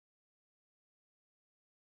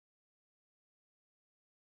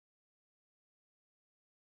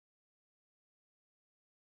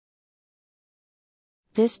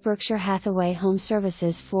This Berkshire Hathaway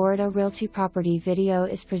HomeServices Florida Realty property video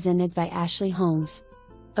is presented by Ashley Homes.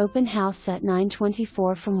 Open house at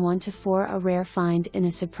 924 from 1 to 4, a rare find in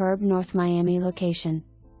a superb North Miami location.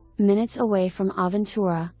 Minutes away from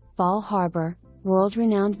Aventura, Bal Harbour,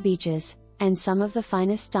 world-renowned beaches, and some of the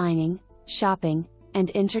finest dining, shopping,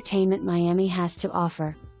 and entertainment Miami has to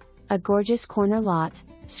offer. A gorgeous corner lot,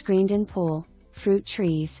 screened-in pool, fruit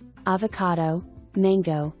trees, avocado,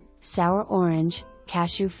 mango, sour orange,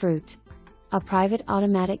 cashew fruit. A private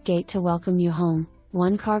automatic gate to welcome you home,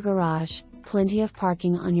 one-car garage, plenty of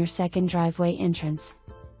parking on your second driveway entrance.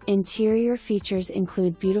 Interior features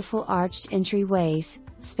include beautiful arched entryways,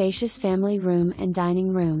 spacious family room and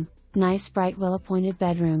dining room, nice bright well-appointed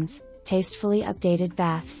bedrooms, tastefully updated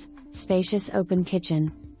baths, spacious open kitchen,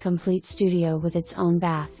 complete studio with its own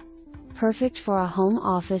bath. Perfect for a home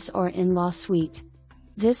office or in-law suite.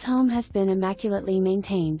 This home has been immaculately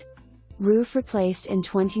maintained. Roof replaced in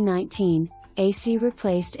 2019, AC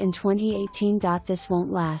replaced in 2018. This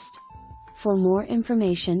won't last. For more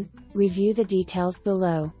information, review the details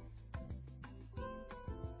below.